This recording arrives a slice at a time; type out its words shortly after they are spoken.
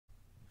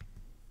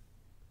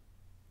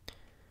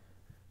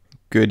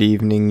Good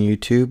evening,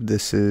 YouTube.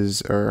 This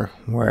is, or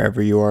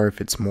wherever you are, if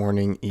it's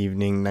morning,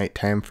 evening,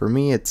 nighttime. For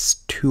me,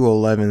 it's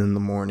 2:11 in the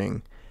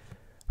morning.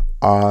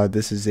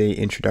 This is a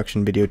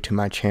introduction video to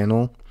my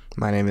channel.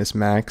 My name is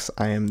Max.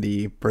 I am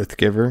the birth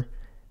giver,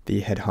 the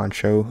head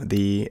honcho,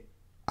 the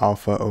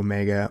alpha,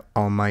 omega,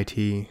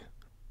 almighty,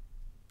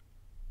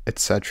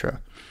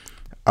 etc.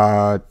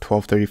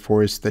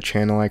 1234 is the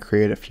channel I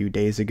created a few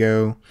days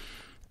ago.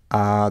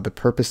 The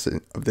purpose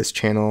of this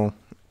channel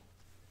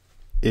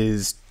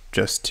is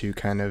just to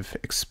kind of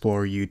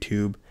explore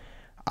YouTube.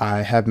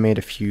 I have made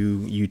a few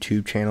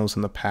YouTube channels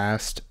in the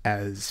past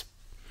as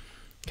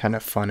kind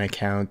of fun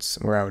accounts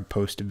where I would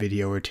post a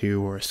video or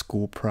two or a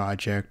school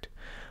project.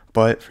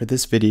 But for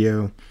this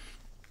video,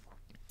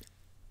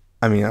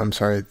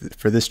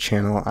 for this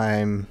channel,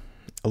 I'm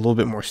a little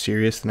bit more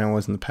serious than I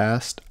was in the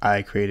past.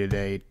 I created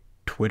a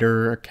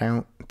Twitter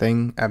account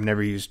thing. I've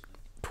never used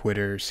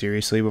Twitter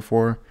seriously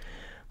before,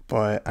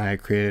 but I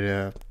created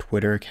a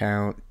Twitter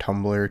account,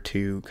 Tumblr,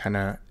 to kind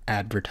of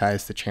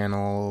advertise the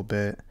channel a little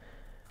bit.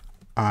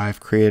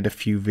 I've created a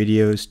few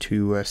videos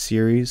to a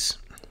series.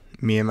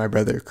 Me and my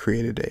brother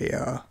created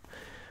a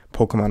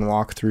Pokemon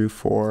walkthrough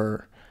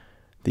for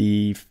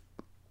the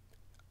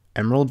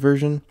Emerald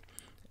version,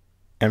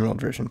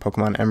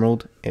 Pokemon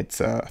Emerald. It's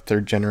a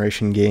 3rd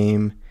generation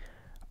game.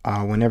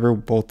 Whenever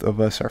both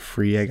of us are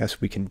free, I guess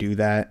we can do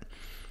that.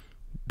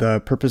 The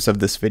purpose of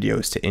this video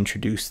is to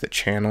introduce the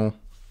channel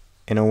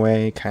in a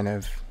way, kind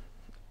of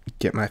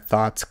get my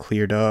thoughts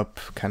cleared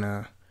up, kind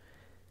of,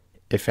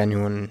 if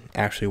anyone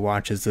actually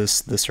watches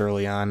this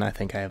early on. I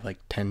think I have like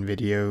 10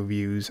 video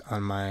views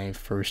on my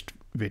first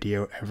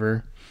video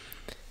ever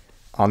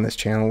on this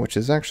channel, which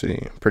is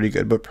actually pretty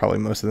good, but probably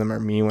most of them are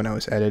me when I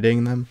was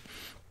editing them.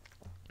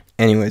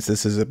 Anyways,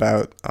 this is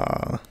about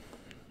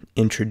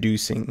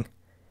introducing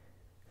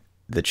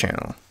the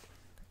channel,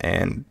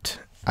 and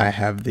I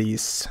have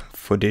these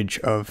footage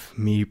of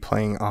me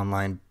playing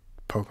online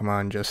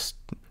Pokemon just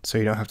so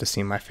you don't have to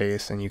see my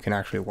face and you can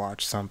actually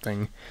watch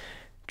something,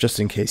 just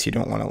in case you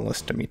don't want to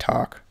listen to me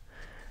talk.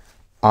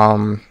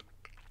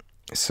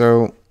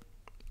 So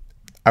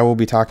I will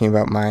be talking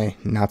about my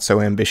not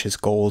so ambitious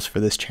goals for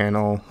this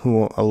channel,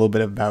 a little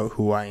bit about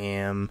who I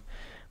am,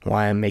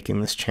 why I'm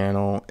making this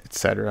channel,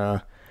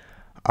 etc.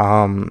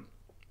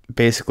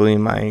 Basically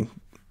my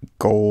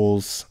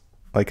goals,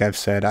 like I've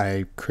said,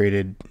 I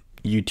created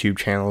YouTube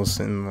channels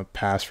in the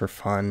past for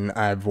fun.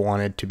 I've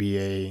wanted to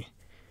be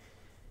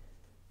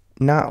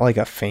not like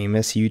a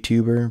famous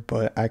YouTuber,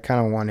 but I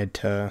kind of wanted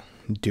to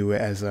do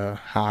it as a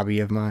hobby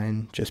of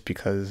mine, just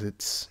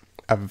because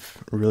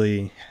I've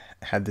really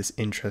had this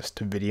interest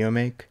to video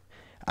make.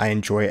 I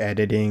enjoy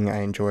editing,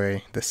 I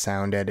enjoy the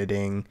sound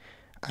editing,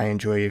 I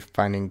enjoy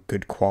finding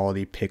good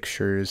quality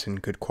pictures and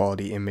good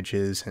quality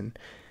images and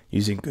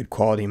using good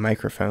quality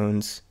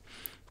microphones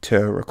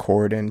to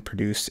record and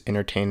produce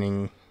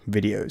entertaining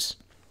videos.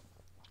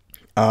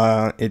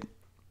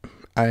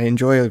 I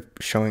enjoy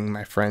showing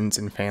my friends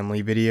and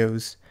family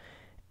videos,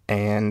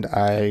 and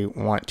I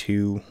want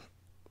to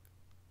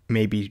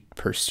maybe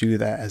pursue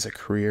that as a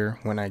career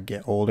when I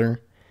get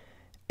older.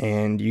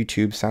 And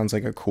YouTube sounds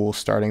like a cool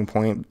starting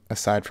point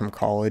aside from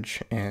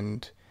college,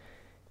 and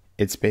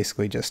it's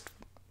basically just,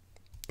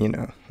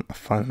 a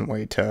fun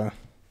way to,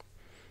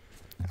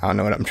 I don't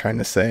know what I'm trying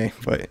to say,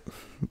 but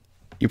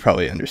you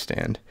probably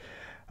understand.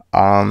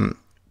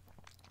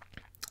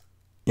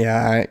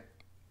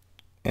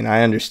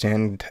 I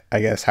understand,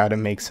 I guess, how to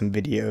make some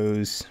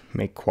videos,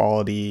 make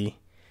quality,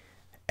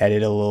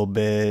 edit a little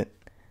bit,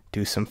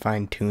 do some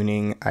fine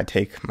tuning. I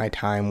take my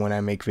time when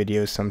I make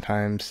videos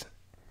sometimes.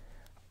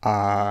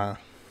 I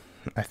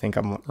think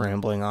I'm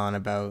rambling on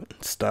about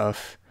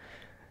stuff.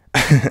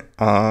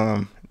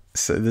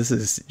 So this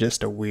is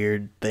just a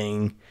weird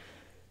thing,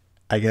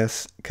 I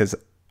guess, because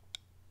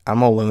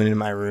I'm alone in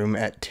my room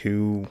at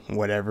 2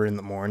 whatever in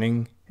the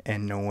morning,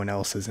 and no one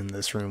else is in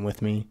this room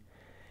with me.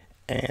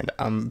 And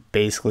I'm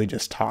basically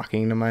just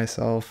talking to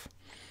myself,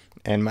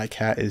 and my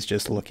cat is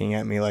just looking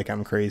at me like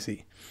I'm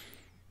crazy.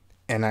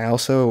 And I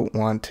also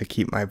want to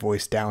keep my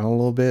voice down a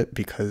little bit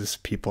because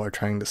people are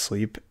trying to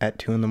sleep at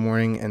 2 in the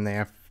morning and they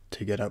have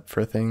to get up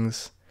for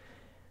things,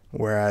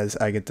 whereas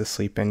I get to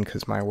sleep in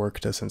because my work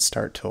doesn't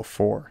start till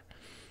 4.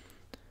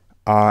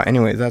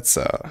 Anyway, that's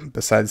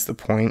besides the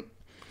point.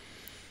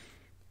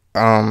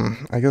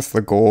 I guess the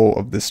goal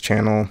of this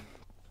channel,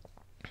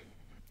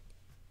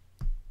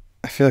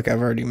 I feel like I've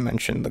already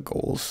mentioned the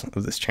goals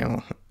of this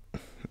channel.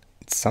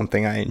 It's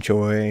something I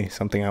enjoy,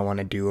 something I want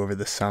to do over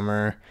the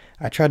summer.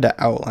 I tried to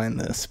outline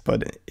this,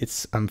 but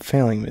I'm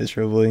failing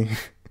miserably.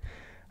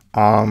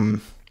 I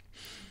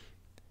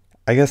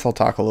guess I'll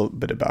talk a little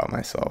bit about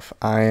myself.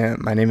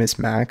 My name is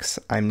Max.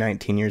 I'm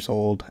 19 years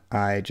old.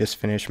 I just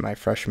finished my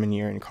freshman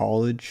year in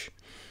college.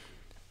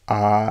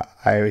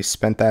 I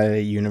spent that at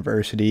a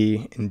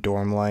university in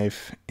dorm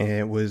life, and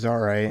it was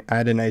alright. I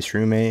had a nice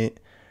roommate.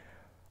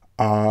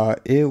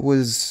 It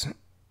was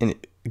a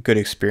good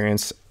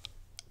experience,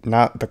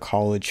 not the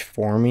college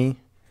for me.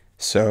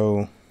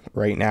 So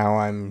right now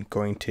I'm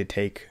going to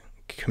take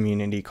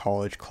community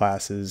college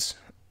classes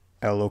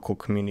at a local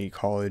community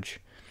college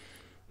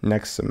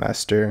next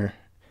semester.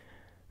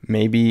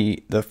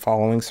 Maybe the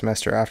following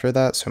semester after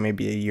that, so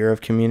maybe a year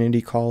of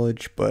community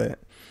college, but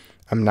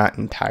I'm not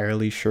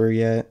entirely sure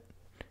yet.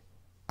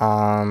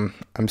 Um,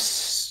 I'm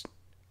s-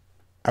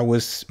 I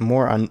was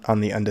more on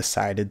the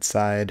undecided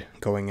side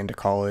going into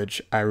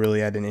college. I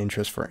really had an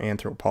interest for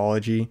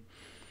anthropology,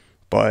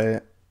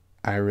 but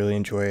I really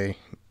enjoy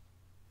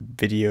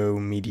video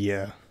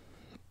media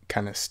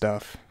kind of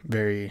stuff,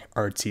 very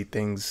artsy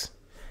things,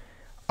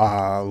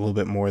 a little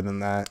bit more than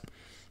that.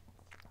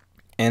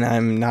 And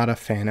I'm not a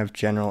fan of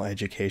general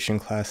education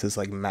classes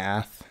like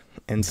math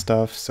and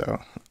stuff,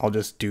 so I'll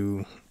just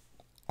do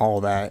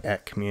all that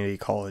at community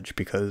college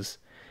because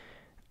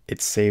it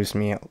saves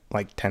me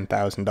like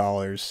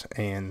 $10,000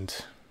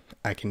 and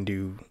I can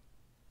do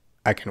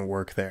I can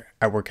work there.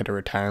 I work at a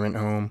retirement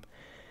home,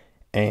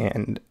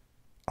 and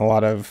a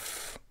lot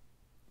of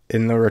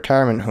in the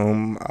retirement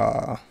home,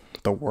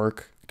 the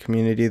work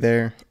community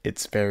there,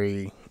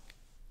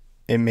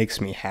 it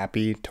makes me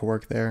happy to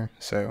work there.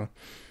 So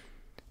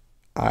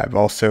I've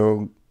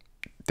also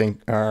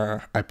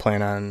I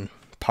plan on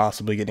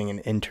possibly getting an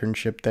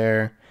internship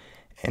there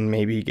and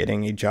maybe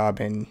getting a job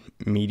in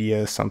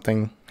media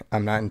something.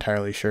 I'm not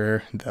entirely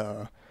sure.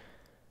 The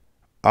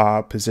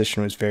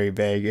position was very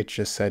vague. It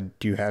just said,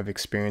 "Do you have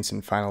experience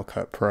in Final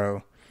Cut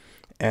Pro?"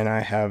 And I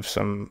have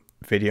some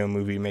video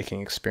movie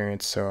making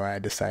experience, so I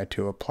decided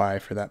to apply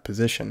for that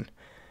position.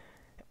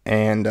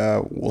 And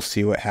we'll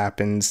see what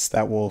happens.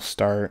 That will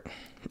start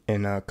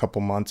in a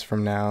couple months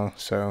from now,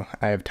 so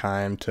I have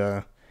time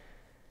to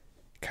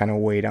kind of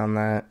wait on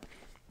that.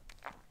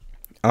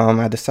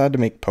 I decided to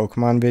make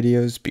Pokemon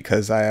videos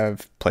because I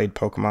have played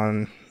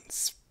Pokemon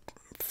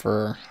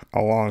for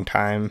a long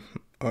time,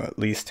 at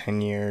least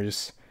 10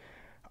 years.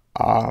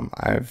 I'm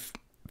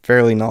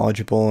fairly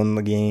knowledgeable in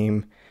the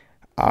game.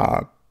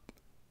 Uh,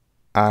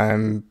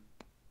 I'm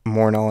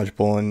more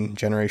knowledgeable in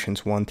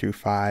generations 1 through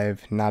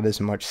 5, not as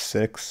much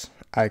 6.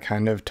 I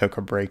kind of took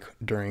a break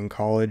during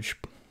college.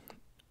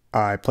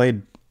 I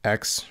played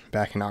X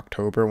back in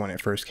October when it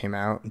first came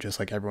out, just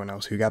like everyone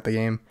else who got the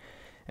game,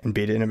 and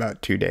beat it in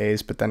about 2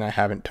 days, but then I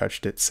haven't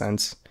touched it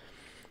since.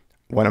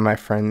 One of my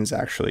friends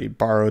actually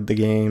borrowed the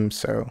game,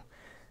 so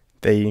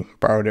they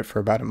borrowed it for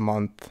about a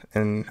month,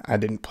 and I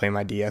didn't play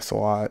my DS a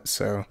lot,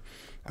 so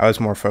I was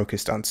more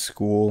focused on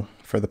school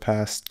for the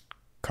first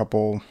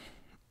couple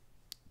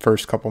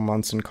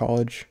months in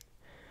college.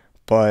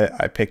 But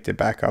I picked it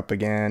back up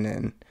again,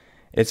 and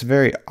it's a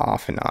very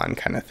off and on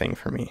kind of thing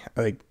for me.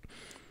 Like,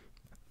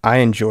 I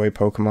enjoy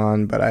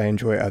Pokemon, but I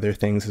enjoy other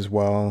things as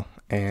well,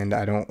 and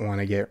I don't want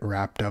to get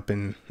wrapped up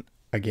in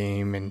a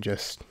game and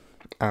just,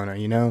 I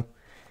don't know,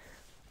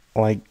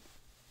 like,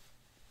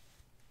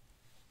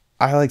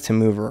 I like to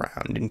move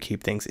around and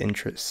keep things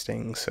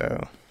interesting,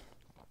 so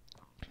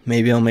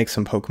maybe I'll make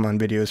some Pokemon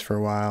videos for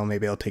a while,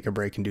 maybe I'll take a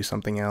break and do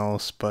something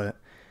else, but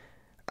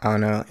I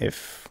don't know,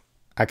 if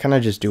I kind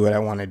of just do what I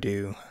want to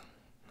do.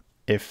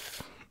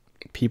 If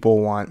people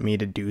want me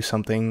to do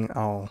something,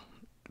 I'll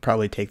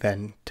probably take that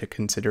into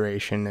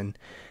consideration and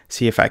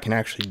see if I can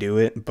actually do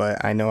it,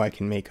 but I know I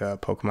can make a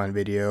Pokemon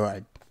video.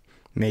 I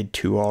made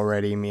 2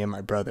 already, me and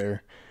my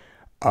brother.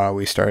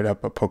 We started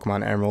up a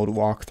Pokemon Emerald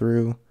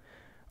walkthrough.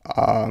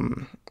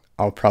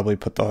 I'll probably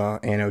put the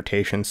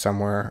annotation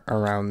somewhere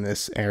around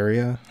this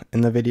area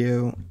in the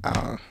video.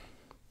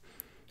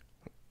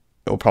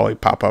 It'll probably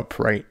pop up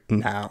right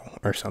now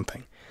or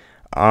something.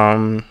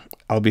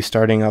 I'll be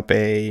starting up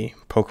a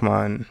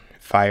Pokemon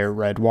Fire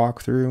Red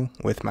walkthrough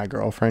with my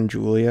girlfriend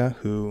Julia,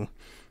 who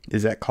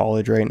is at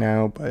college right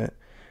now, but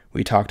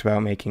we talked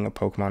about making a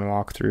Pokemon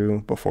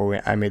walkthrough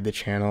before I made the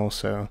channel,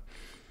 so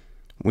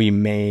we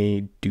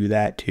may do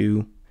that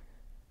too.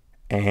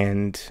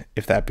 And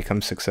if that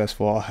becomes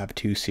successful, I'll have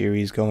 2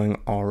 series going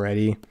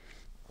already.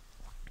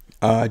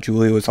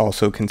 Julia was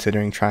also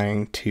considering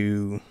trying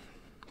to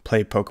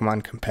play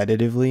Pokemon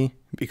competitively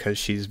because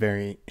she's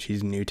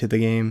new to the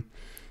game.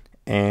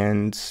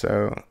 And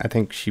so I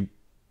think she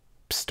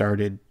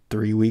started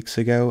 3 weeks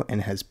ago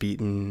and has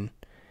beaten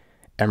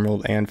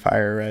Emerald and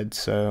Fire Red.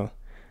 So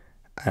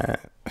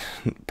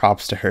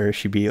props to her.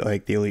 She beat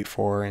like the Elite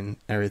Four and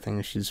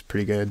everything. She's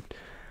pretty good.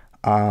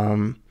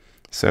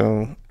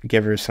 So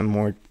give her some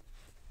more,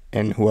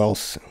 and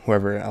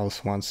whoever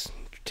else wants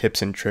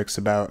tips and tricks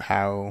about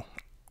how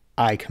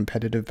I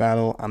competitive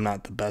battle. I'm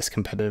not the best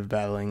competitive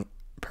battling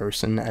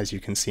person, as you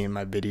can see in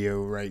my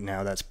video right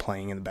now that's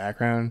playing in the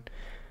background.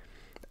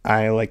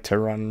 I like to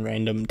run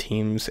random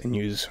teams and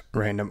use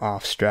random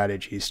off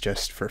strategies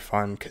just for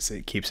fun because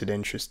it keeps it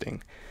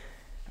interesting.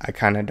 I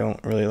kind of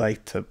don't really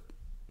like to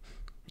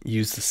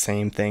use the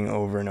same thing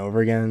over and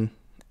over again,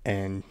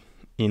 and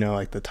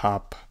like the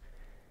top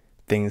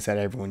things that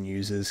everyone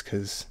uses,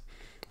 because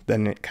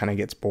then it kind of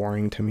gets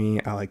boring to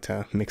me. I like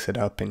to mix it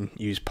up and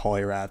use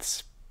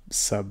Poliwrath's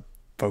sub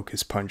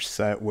focus punch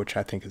set, which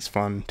I think is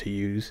fun to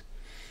use,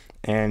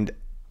 and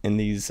in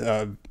these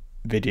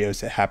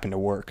videos it happened to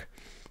work.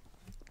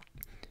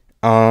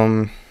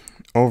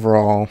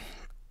 Overall,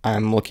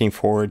 I'm looking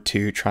forward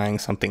to trying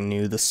something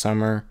new this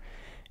summer,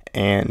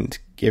 and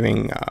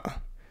giving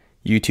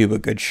YouTube a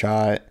good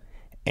shot,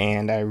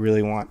 and I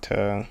really want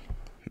to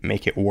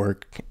make it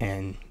work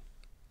and,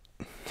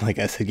 like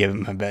I said, give it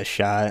my best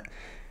shot.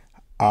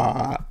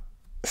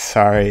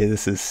 Sorry,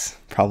 this is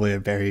probably a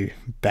very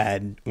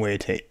bad way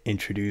to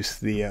introduce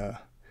the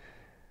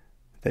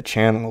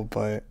channel,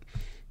 but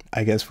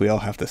I guess we all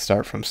have to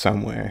start from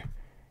somewhere,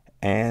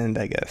 and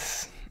I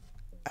guess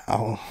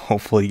I'll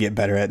hopefully get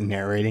better at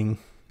narrating,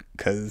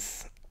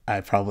 because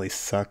I probably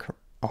suck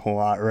a whole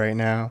lot right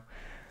now.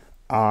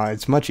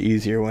 It's much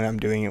easier when I'm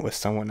doing it with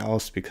someone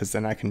else, because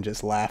then I can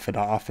just laugh it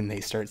off and they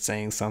start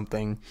saying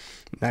something,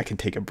 and I can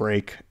take a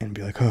break and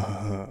be like,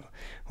 oh,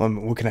 well,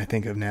 what can I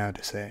think of now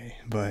to say?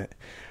 But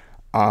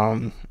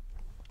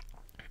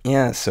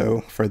yeah,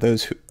 so for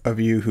those of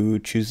you who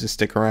choose to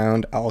stick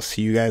around, I'll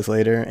see you guys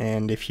later,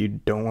 and if you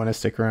don't want to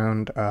stick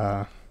around,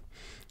 I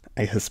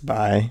guess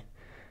bye.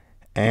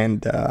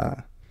 And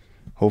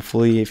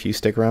hopefully if you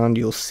stick around,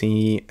 you'll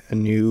see a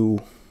new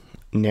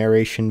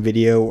narration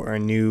video or a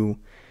new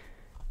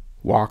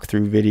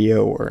walkthrough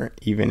video, or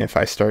even if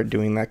I start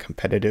doing that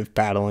competitive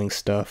battling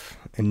stuff,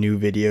 a new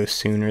video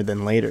sooner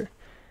than later.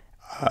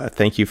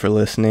 Thank you for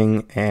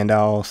listening, and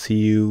I'll see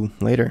you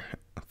later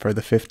for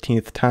the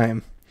 15th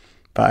time.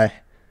 Bye.